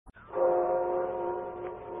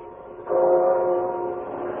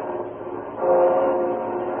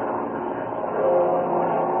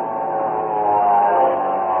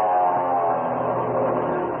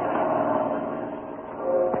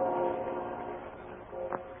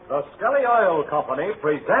The Skelly Oil Company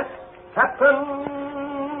presents Captain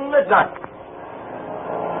Midnight.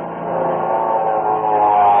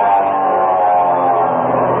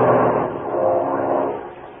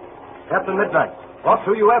 Captain Midnight, brought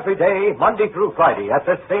to you every day, Monday through Friday, at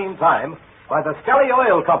this same time, by the Skelly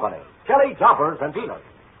Oil Company, Skelly Jobbers and Dealers.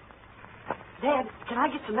 Dad, can I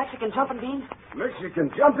get some Mexican jumping beans?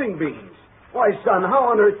 Mexican jumping beans? Why, son,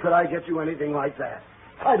 how on earth could I get you anything like that?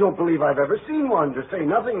 I don't believe I've ever seen one, to say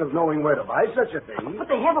nothing of knowing where to buy such a thing. But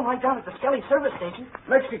they have them right down at the Skelly service station.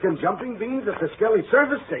 Mexican jumping beans at the Skelly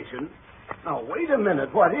service station? Now, wait a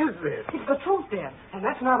minute. What is this? It's the truth, Dad. And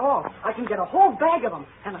that's not all. I can get a whole bag of them,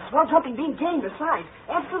 and a swell jumping bean game besides,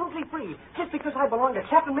 absolutely free, just because I belong to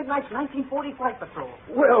Captain Midnight's 1940 Flight Patrol.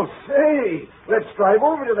 Well, say, let's drive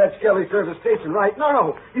over to that Skelly service station right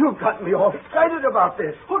now. You've got me all excited about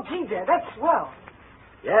this. Oh, gee, Dad, that's swell.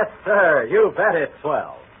 Yes, sir, you bet it's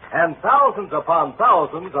swell. And thousands upon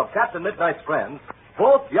thousands of Captain Midnight's friends,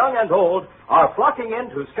 both young and old, are flocking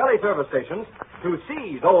into Skelly service stations to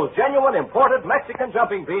see those genuine imported Mexican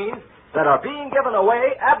jumping beans that are being given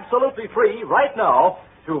away absolutely free right now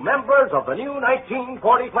to members of the new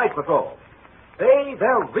 1940 Flight Patrol.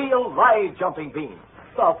 They're real live jumping beans,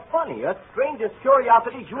 the funniest, strangest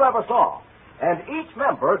curiosities you ever saw. And each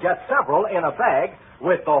member gets several in a bag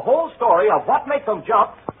with the whole story of what makes them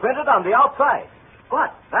jump printed on the outside. But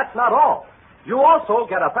that's not all. You also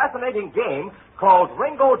get a fascinating game called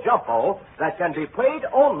Ringo Jumpo that can be played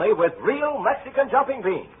only with real Mexican jumping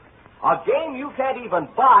beans. A game you can't even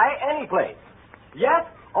buy anyplace. Yet,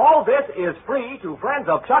 all this is free to friends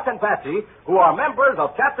of Chuck and Patsy who are members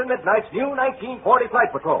of Captain Midnight's new 1940 Flight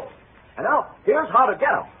Patrol. And now, here's how to get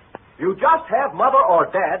them. You just have Mother or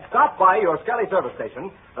Dad stop by your Skelly service station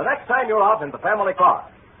the next time you're out in the family car.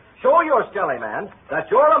 Show your Skelly man that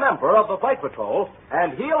you're a member of the Flight Patrol,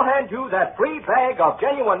 and he'll hand you that free bag of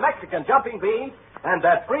genuine Mexican jumping beans and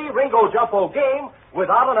that free Ringo Jumpo game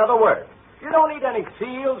without another word. You don't need any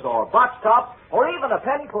seals or box tops or even a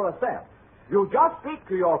penny for a cent. You just speak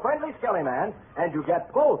to your friendly Skelly man, and you get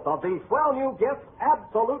both of these swell new gifts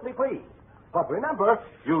absolutely free. But remember,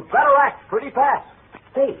 you'd better act pretty fast.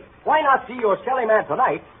 Hey, why not see your Skelly man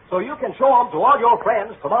tonight so you can show them to all your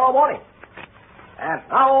friends tomorrow morning? And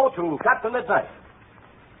now to Captain Midnight.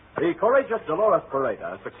 The courageous Delores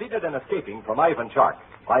Perada succeeded in escaping from Ivan Shark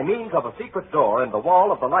by means of a secret door in the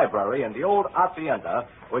wall of the library in the old hacienda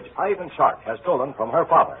which Ivan Shark has stolen from her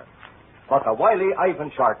father. But the wily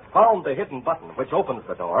Ivan Shark found the hidden button which opens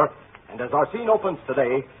the door, and as our scene opens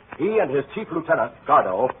today, he and his chief lieutenant,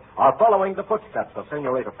 Gardo, are following the footsteps of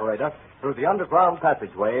Senorita Perada through the underground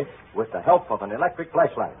passageway with the help of an electric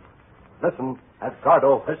flashlight. Listen as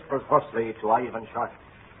Gardo whispers hoarsely to Ivan Shark.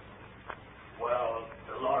 Well,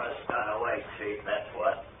 Delores got away, Chief, that's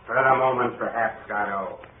what. For a moment, perhaps,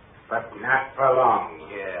 Gardo, but not for long.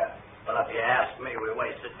 Yeah. Well, if you ask me, we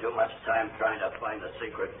wasted too much time trying to find the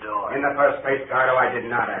secret door. In the first place, Gardo, I did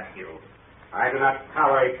not ask you. I do not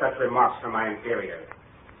tolerate such remarks from my inferiors.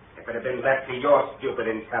 If it had been left to your stupid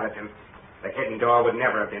intelligence, the hidden door would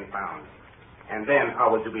never have been found. And then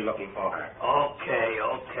how would you be looking for her? Okay,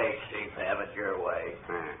 Chief. Have it your way.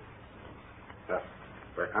 Look,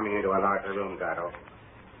 we're coming into a larger room, Gardo.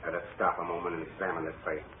 Let us stop a moment and examine this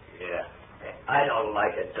place. Yeah. I don't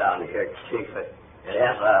like it down here, Chief. It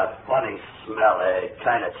has a funny smell. It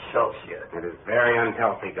kind of chokes you. It is very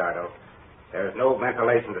unhealthy, Gardo. There is no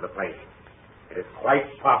ventilation to the place. It is quite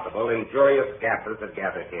possible injurious gases have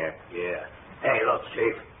gathered here. Yeah. Hey, look,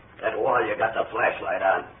 Chief. That wall you got the flashlight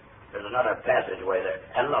on. There's another passageway there.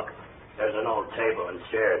 And look, there's an old table and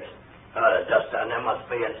chairs. The dust on them must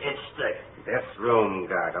be an inch thick. This room,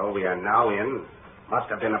 Gardo, we are now in, must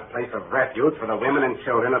have been a place of refuge for the women and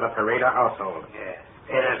children of the Perada household. Yeah.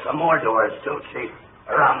 Hey, there's some more doors, too, Chief,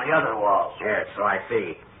 around the other walls. Yes, so I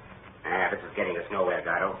see. This is getting us nowhere,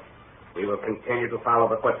 Gardo. We will continue to follow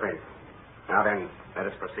the footprints. Now then, let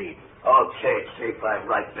us proceed. Okay, Chief, I'm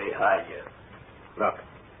right behind you. Look,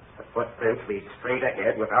 the footprints lead straight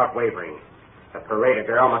ahead without wavering. The Perada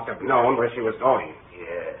girl must have known where she was going.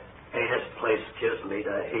 Yeah. Hey, this place gives me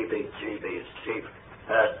the heebie-jeebies, Chief.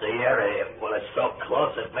 The area, when it's so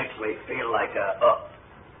close, it makes me feel like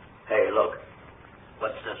Hey, look.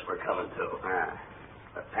 What's this we're coming to?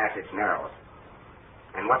 The passage narrows.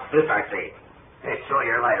 And what's this, I see? Hey, throw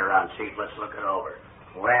your light around, Chief. Let's look it over.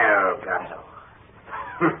 Well, Gardo.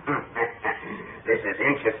 This is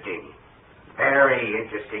interesting. Very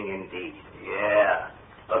interesting indeed. Yeah.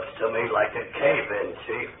 Looks to me like a cave-in,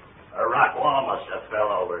 Chief. A rock wall must have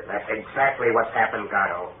fell over. That's exactly what's happened,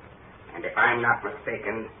 Gardo. And if I'm not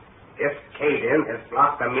mistaken, this cave-in has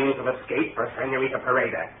blocked the means of escape for Senorita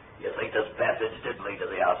Perada. You think this passage did lead to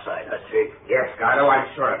the outside? outside, huh, Chief? Yes, Gardo, I'm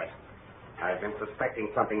sure of it. I've been suspecting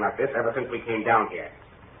something like this ever since we came down here.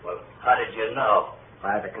 Well, how did you know?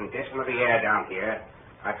 By the condition of the air down here,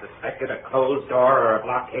 I suspected a closed door or a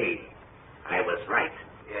blockade. I was right.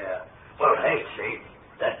 Yeah. Well, hey, Chief,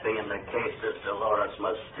 that being the case, this Delores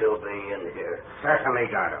must still be in here. Certainly,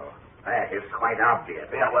 Gardo. That is quite obvious.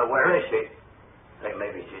 Yeah, well, where is she? Hey,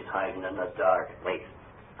 maybe she's hiding in the dark. Wait.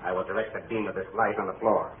 I will direct the beam of this light on the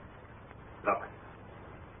floor. Look.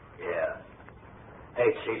 Yeah. Hey,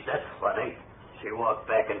 Chief, that's funny. She walked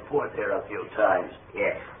back and forth here a few times.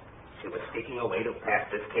 Yes. She was sneaking away to pass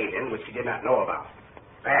this cave-in, which she did not know about.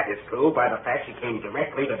 That is proved by the fact she came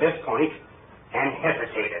directly to this point and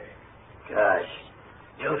hesitated. Gosh,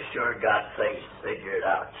 you sure got things figured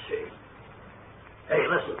out, Chief. Hey,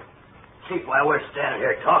 listen. Chief, while we're standing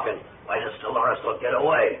here talking, why does Delores will get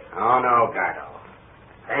away? Oh, no, Gardo.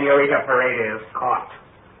 Senorita Perada is caught.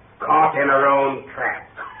 Caught in her own trap.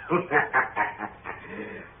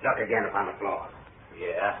 Look again upon the floor.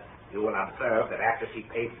 Yeah? You will observe that after she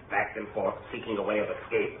paced back and forth, seeking a way of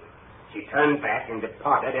escape, she turned back and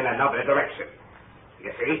departed in another direction.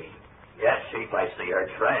 You see? Yes, Chief, I see her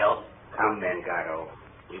trail. Come then, Gardo.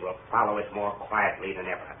 We will follow it more quietly than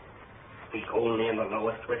ever. Speak only in the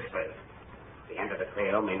lowest whispers. The end of the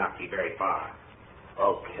trail may not be very far.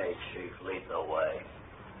 Okay, Chief, lead the way.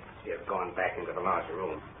 She has gone back into the larger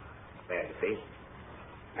room. There, you see?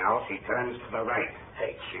 Now she turns to the right.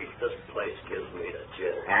 Hey, Chief, this place gives me the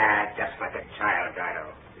jitters. Just like a child, Gardo.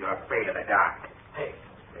 You're afraid of the dark. Hey,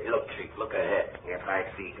 look, Chief, look ahead. Yes, I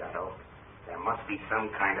see, Gardo. There must be some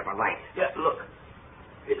kind of a light. Yeah, look.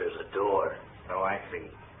 Hey, there's a door. So I see.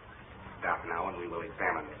 Stop now and we will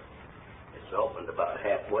examine it. It's opened about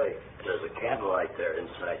halfway. There's a candlelight there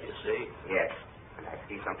inside, you see? Yes, and I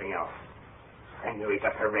see something else.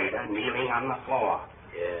 Senorita Perada kneeling on the floor.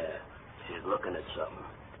 Yeah, she's looking at something.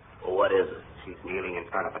 Well, what is it? She's kneeling in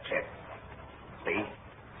front of a chest. See?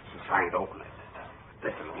 She's trying to open it.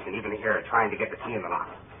 Listen, we can even hear her trying to get the key in the lock.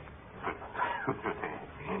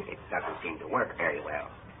 It doesn't seem to work very well.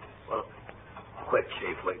 Well, quick,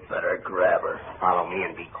 Chief, we better grab her. Follow me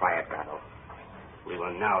and be quiet, Gardo. We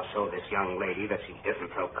will now show this young lady that she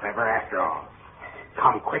isn't so clever after all.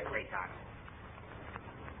 Come quickly, Gardo.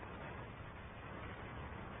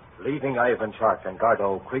 Leaving Ivan Shark and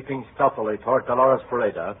Gardo creeping stealthily toward Delores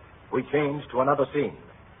Perada, we change to another scene.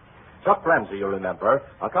 Chuck Ramsey, you remember,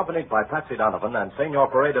 accompanied by Patsy Donovan and Senor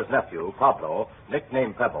Perada's nephew, Pablo,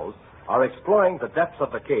 nicknamed Pebbles, are exploring the depths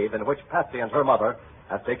of the cave in which Patsy and her mother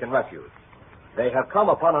have taken refuge. They have come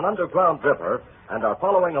upon an underground river and are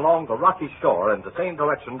following along the rocky shore in the same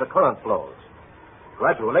direction the current flows.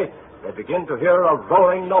 Gradually, they begin to hear a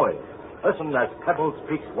roaring noise. Listen as Pebbles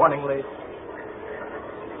speaks warningly.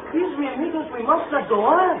 Excuse me, amigos, we must not go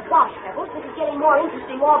on. Gosh, Pebbles, this is getting more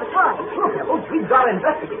interesting all the time. Sure, Pebbles, we've got to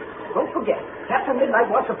investigate. Don't forget, Captain Midnight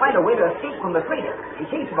wants to find a way to escape from the crater in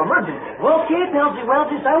case of emergency. Okay, Pelsy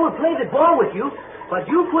Welses, I will play the ball with you, but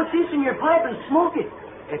you put this in your pipe and smoke it.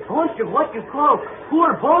 A bunch of what you call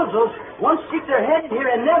poor bozos won't stick their head in here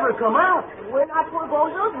and never come out. We're not poor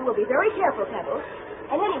bozos, and we'll be very careful, Pebbles.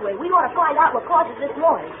 And anyway, we ought to find out what causes this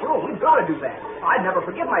noise. Sure, we've got to do that. I'd never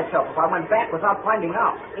forgive myself if I went back without finding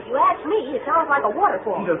out. If you ask me, it sounds like a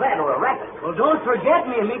waterfall. Either that or a rabbit. Well, don't forget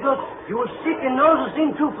me, amigos. You will stick your noses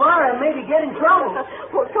in too far and maybe get in trouble.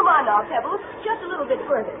 Well, come on now, Pebbles. Just a little bit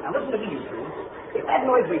further. Now listen to me, you two. If that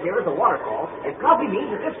noise we hear is a waterfall, it probably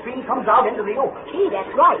means that this stream comes out into the open. Gee,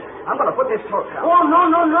 that's right. I'm going to put this torch out. Oh,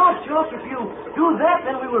 no, Chuck. If you do that,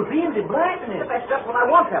 then we will be in the blackness. But that's just what I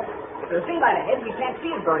want, Pebbles. If there's daylight ahead, we can't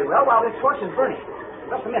see it very well while this torch is burning.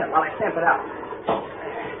 Just a minute while I stamp it out.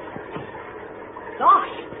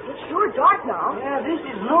 Gosh, it's sure dark now. Yeah, this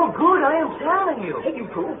is no good, I am telling you. Hey, you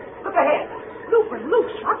two, look ahead. Look,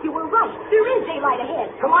 Chuck, you were right. There is daylight ahead.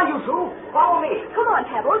 Come on, you two. Follow me. Come on,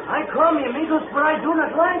 Pebbles. I come, amigos, but I do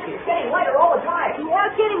not like it. It's getting lighter all the time. Yeah,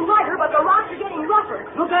 it's getting lighter, but the rocks are getting rougher.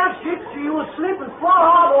 Look out, Chips, or you will slip and Oh,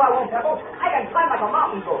 fall. no, I won't, Pebbles. I can climb like a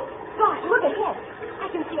mountain goat. Gosh, look ahead. I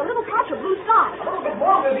can see a little patch of blue sky. A little bit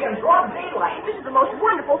more, we'll be in broad daylight. This is the most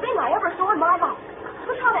wonderful thing I ever saw in my life.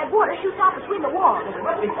 Look how that water shoots out between the walls. It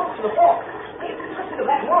must be close to the fall. Hey, listen to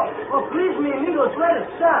that noise. Oh, please me, amigos, let it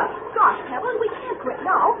stop. Gosh, Pebbles, we can't quit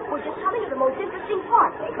now. We're just coming to the most interesting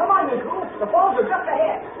part. Hey, come on, you two. The falls are just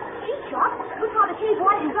ahead. Gee, Chuck, look how the cave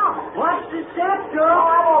widens out. Watch the step, Oh, Joe.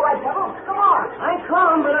 I'm all right, Pebbles. Come on. I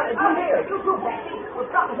come, but Come here. You two, Patsy. We'll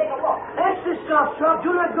stop and take a look. That's the stuff, Chuck. Do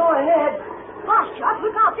not go ahead. Gosh, Chuck,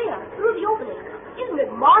 look out there, through the opening. Isn't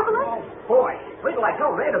it marvelous? Oh, boy. Wait till I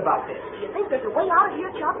tell Red about this. Do you think there's a way out of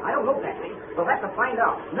here, Chuck? I don't know, Patsy. We'll have to find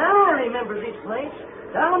out. Now I remember this place.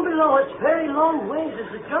 Down below, it's very long ways is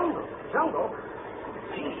the jungle. Jungle?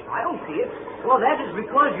 Gee, I don't see it. Well, that is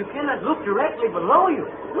because you cannot look directly below you.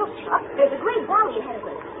 Look, Chuck, there's a great valley ahead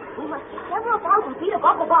of us. We must be several thousand feet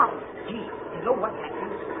above the bottom. Gee, you know what, Patsy?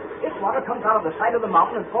 This water comes out of the side of the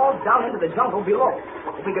mountain and falls down into the jungle below.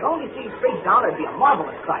 If we could only see straight down, it'd be a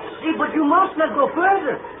marvelous sight. See, but you must not go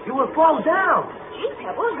further. You will fall down. Gee,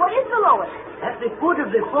 Pebbles, what is the lowest? At the foot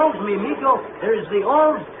of the falls, mi amigo, there is the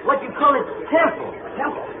old, what you call it, temple.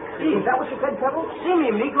 Temple? Is that what you said, Pebbles? See,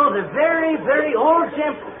 mi amigo, the very, very old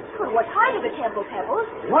temple. But what kind of a temple, Pebbles?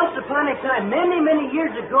 Once upon a time, many, many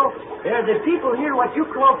years ago, there are the people here what you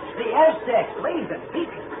call the Aztecs. Blazing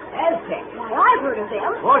beacon. Aztecs. Why, I've heard of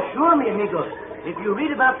them. Oh, sure, mi amigos. If you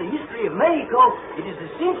read about the history of Mexico, it is the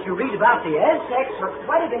since you read about the Aztecs. But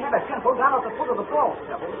why did they have a temple down at the foot of the falls,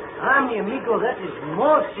 Pebbles? Mi amigo, that is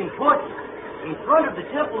most important. In front of the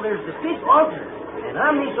temple, there's the big altar. And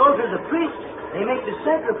on this altar, the priests, they make the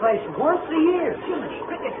sacrifice once a year. Jiminy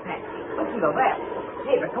crickets, Patsy. Listen to that.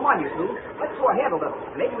 Hey, but come on, you two. Let's go ahead a little.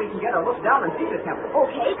 Maybe we can get a look down and see the temple.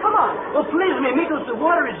 Okay, come on. Well, please, mi amigos, the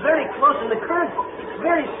water is very close and the current is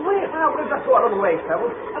very swift. Well, we'll just go a little ways, Pebbles,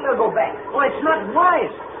 and then go back. Oh, it's not wise.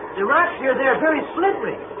 The rocks here, they're very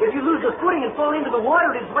slippery. If you lose the footing and fall into the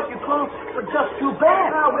water, it is what you call just too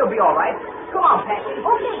bad. Well, we'll be all right. Come on, Patsy.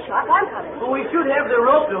 Okay, Chuck, I'm coming. Well, we should have the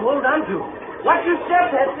rope to hold on to. Watch your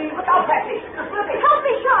step, Patsy. Look out, Patsy. You're slipping. Help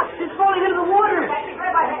me, Chuck. She's falling into the water. Patsy,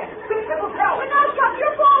 grab my hand. Quick, Pebbles, help. But now, Chuck,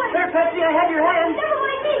 you're falling. There, Patsy, I have your hand. Never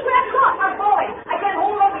mind me. Grab Chuck. I'm falling. I can't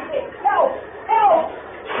hold on to this. Help. Help.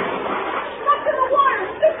 Chuck's in the water.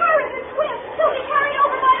 The current is swift. He'll be carried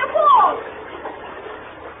over by the falls.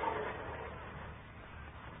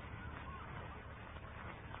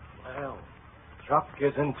 Well, Chuck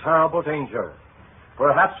is in terrible danger.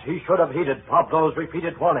 Perhaps he should have heeded Pablo's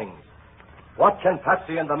repeated warnings. What can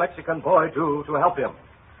Patsy and the Mexican boy do to help him?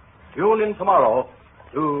 Tune in tomorrow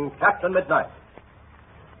to Captain Midnight.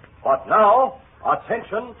 But now,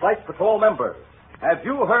 attention, Flight Patrol members. Have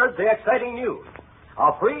you heard the exciting news?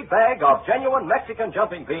 A free bag of genuine Mexican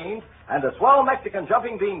jumping beans and a swell Mexican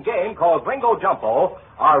jumping bean game called Ringo Jumpo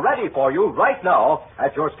are ready for you right now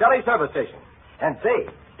at your Skelly service station. And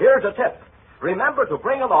say, here's a tip. Remember to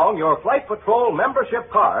bring along your Flight Patrol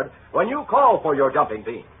membership card when you call for your jumping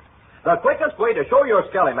bean. The quickest way to show your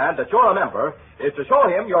Skelly man that you're a member is to show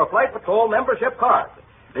him your Flight Patrol membership card.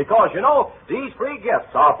 Because, you know, these free gifts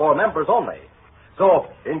are for members only. So,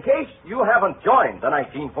 in case you haven't joined the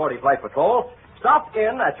 1940 Flight Patrol, stop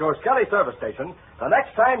in at your Skelly service station the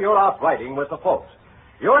next time you're out riding with the folks.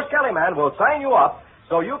 Your Skelly man will sign you up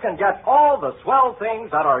so you can get all the swell things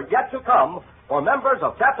that are yet to come for members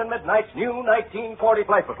of Captain Midnight's new 1940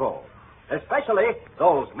 Flight Patrol. Especially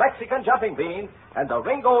those Mexican jumping beans and the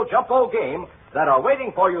Ringo Jumpo game that are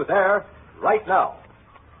waiting for you there right now.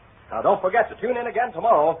 Now, don't forget to tune in again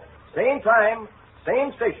tomorrow, same time,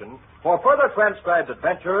 same station, for further transcribed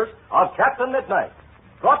adventures of Captain Midnight.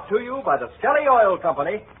 Brought to you by the Skelly Oil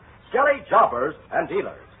Company, Skelly Jobbers and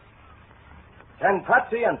Dealers. Can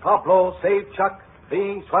Patsy and Pablo save Chuck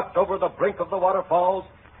being swept over the brink of the waterfalls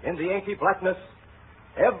in the inky blackness?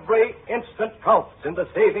 Every instant counts in the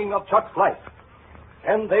saving of Chuck's life.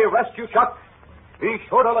 Can they rescue Chuck? Be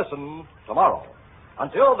sure to listen tomorrow.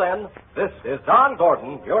 Until then, this is Don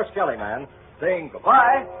Gordon, your Skelly man, saying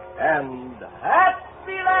goodbye and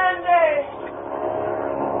happy landing!